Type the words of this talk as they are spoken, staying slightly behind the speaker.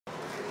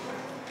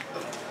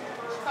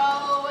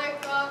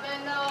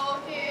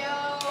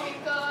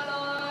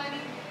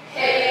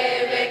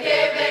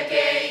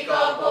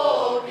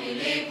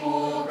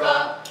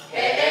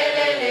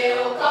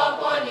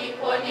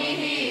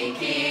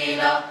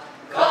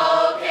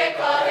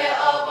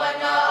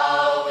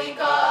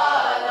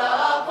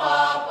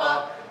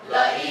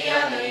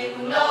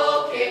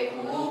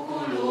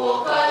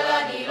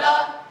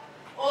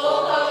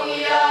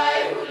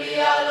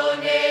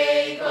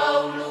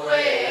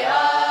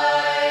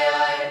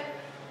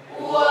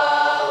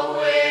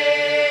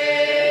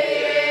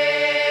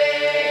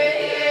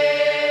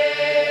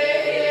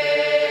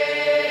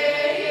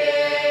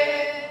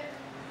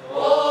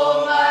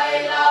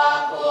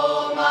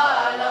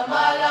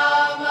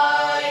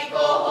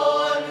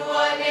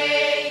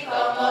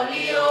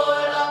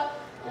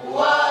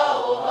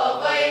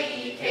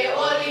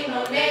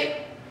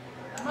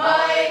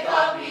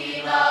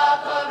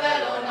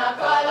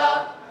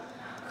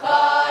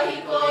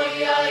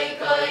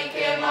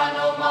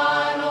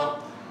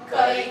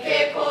Kai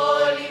ke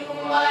koli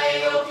umai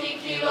o ki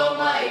kilo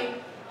mai,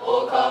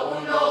 o ka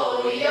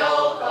uno ia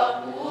o ka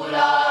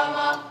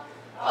pulama,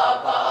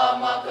 apa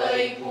ama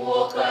kai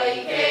kuo kai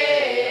ke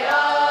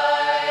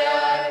ai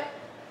ai,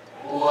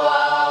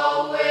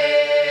 ua we.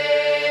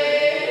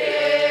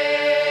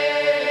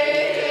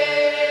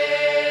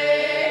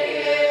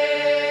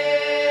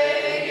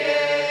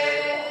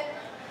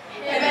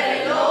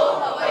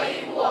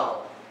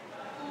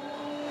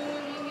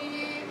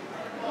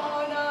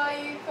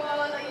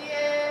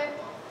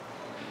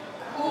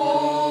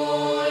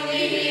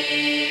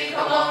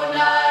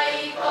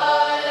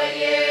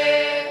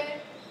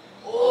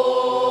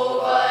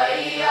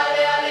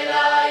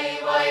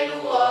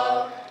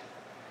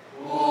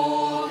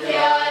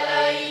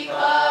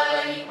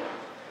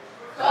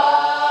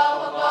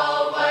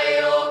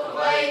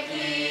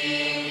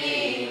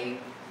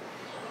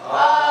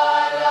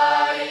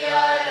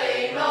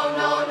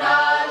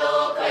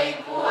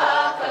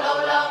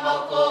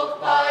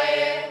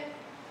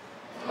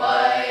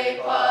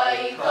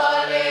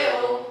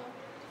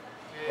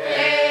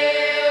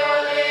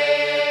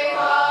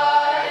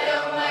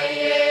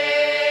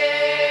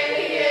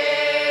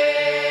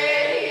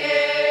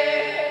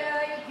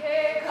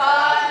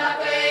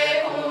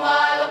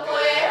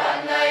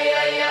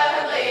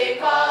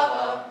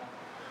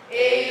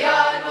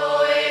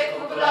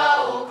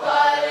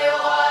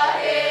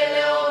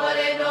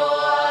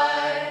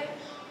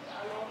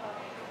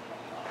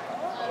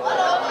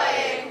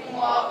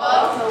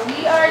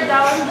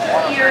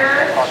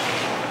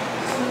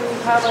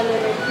 Have a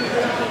little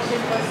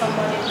presentation for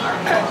someone in our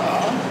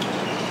hall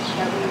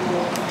that we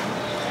will.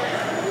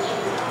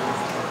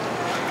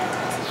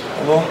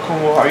 Hello,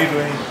 cool. How are you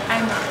doing?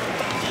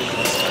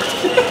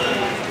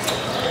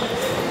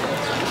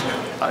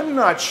 I'm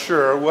not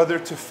sure whether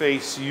to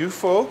face you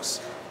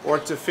folks or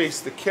to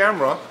face the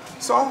camera,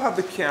 so I'll have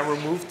the camera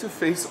move to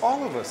face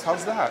all of us.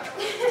 How's that?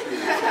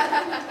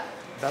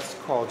 That's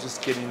called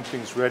just getting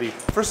things ready.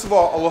 First of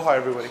all, aloha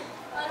everybody.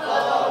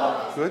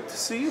 Hello. Good to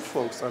see you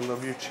folks. I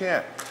love your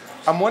chant.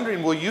 I'm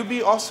wondering, will you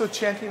be also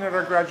chanting at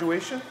our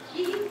graduation?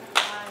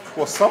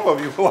 Well, some of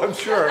you will, I'm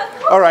sure.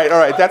 All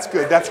right, that's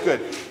good, that's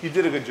good. You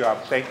did a good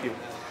job, thank you.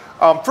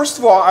 First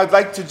of all, I'd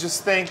like to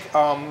just thank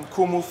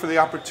Kumu for the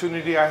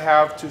opportunity I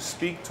have to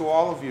speak to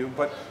all of you,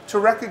 but to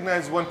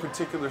recognize one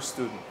particular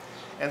student.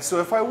 And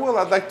so if I will,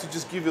 I'd like to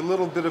just give you a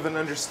little bit of an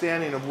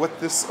understanding of what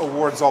this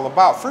award's all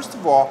about. First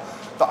of all,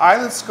 the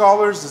Island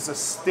Scholars is a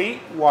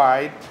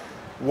statewide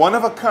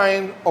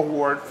one-of-a-kind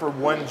award for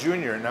one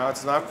junior. Now,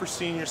 it's not for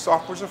seniors,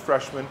 sophomores, or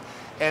freshmen,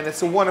 and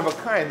it's a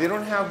one-of-a-kind. They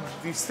don't have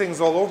these things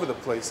all over the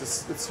place.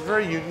 It's a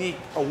very unique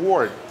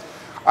award.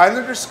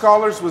 Islander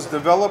Scholars was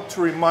developed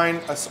to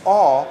remind us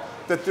all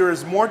that there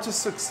is more to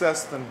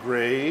success than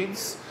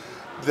grades,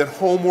 than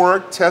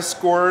homework, test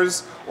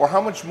scores, or how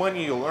much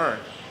money you'll earn.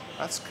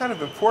 That's kind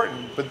of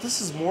important, but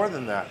this is more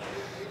than that.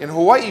 In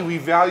Hawaii, we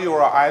value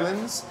our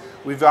islands,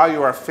 we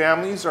value our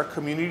families, our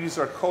communities,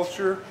 our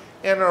culture,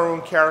 and our own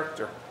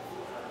character.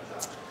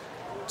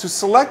 To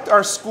select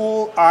our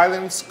school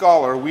island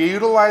scholar, we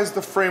utilize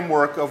the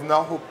framework of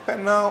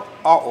Nahopena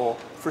A'o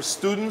for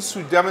students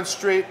who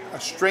demonstrate a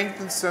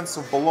strengthened sense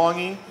of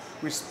belonging,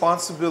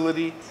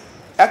 responsibility,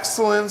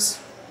 excellence,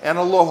 and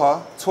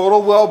aloha,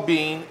 total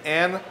well-being,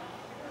 and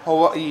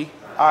Hawaiʻi.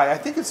 I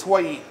think it's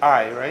Hawaiʻi,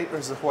 right? Or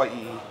is it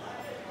Hawaiʻi?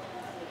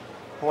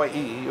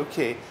 Hawaiʻi,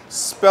 okay.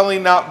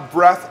 Spelling out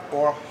breath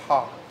or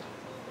ha.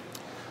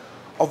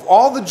 Of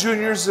all the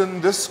juniors in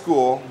this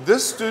school,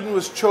 this student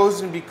was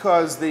chosen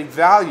because they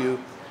value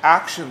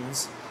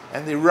actions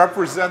and they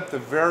represent the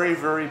very,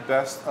 very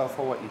best of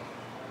Hawaii.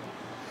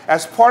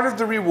 As part of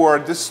the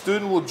reward, this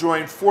student will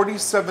join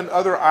 47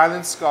 other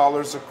island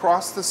scholars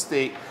across the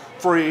state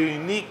for a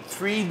unique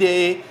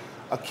 3-day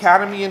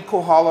Academy in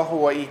Kohala,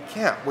 Hawaii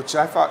camp, which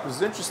I thought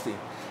was interesting.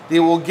 They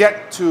will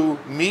get to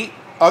meet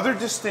other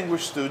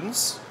distinguished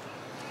students,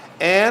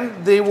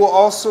 and they will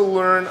also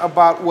learn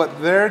about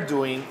what they're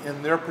doing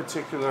in their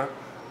particular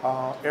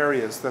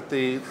areas that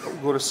they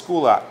go to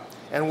school at,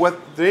 and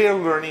what they are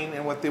learning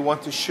and what they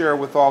want to share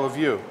with all of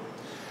you.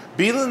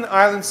 Being an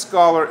Island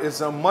Scholar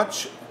is a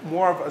much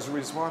more of a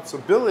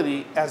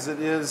responsibility as it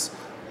is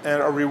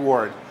a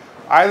reward.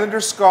 Islander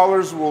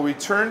Scholars will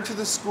return to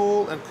the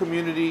school and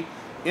community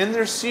in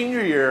their senior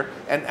year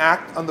and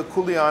act on the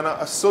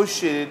kuleana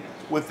associated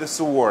with this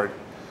award.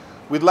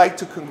 We'd like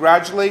to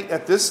congratulate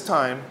at this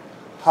time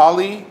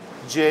Holly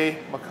J.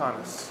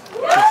 McConis.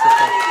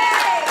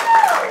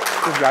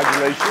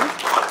 Congratulations.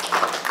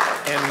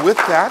 And with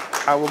that,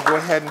 I will go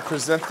ahead and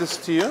present this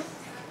to you.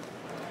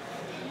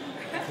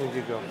 Here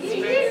you go.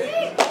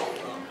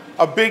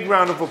 A big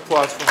round of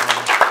applause for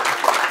Holly.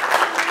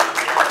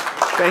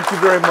 Thank you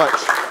very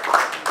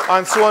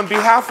much. So on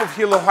behalf of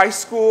Hilo High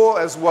School,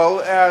 as well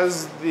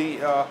as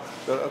the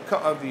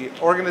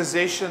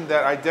organization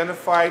that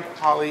identified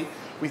Holly,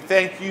 we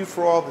thank you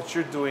for all that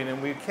you're doing, and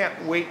we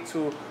can't wait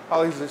till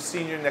Holly's a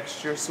senior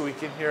next year so we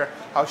can hear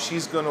how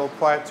she's going to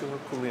apply it to her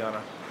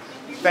kuleana.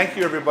 Thank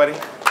you, everybody.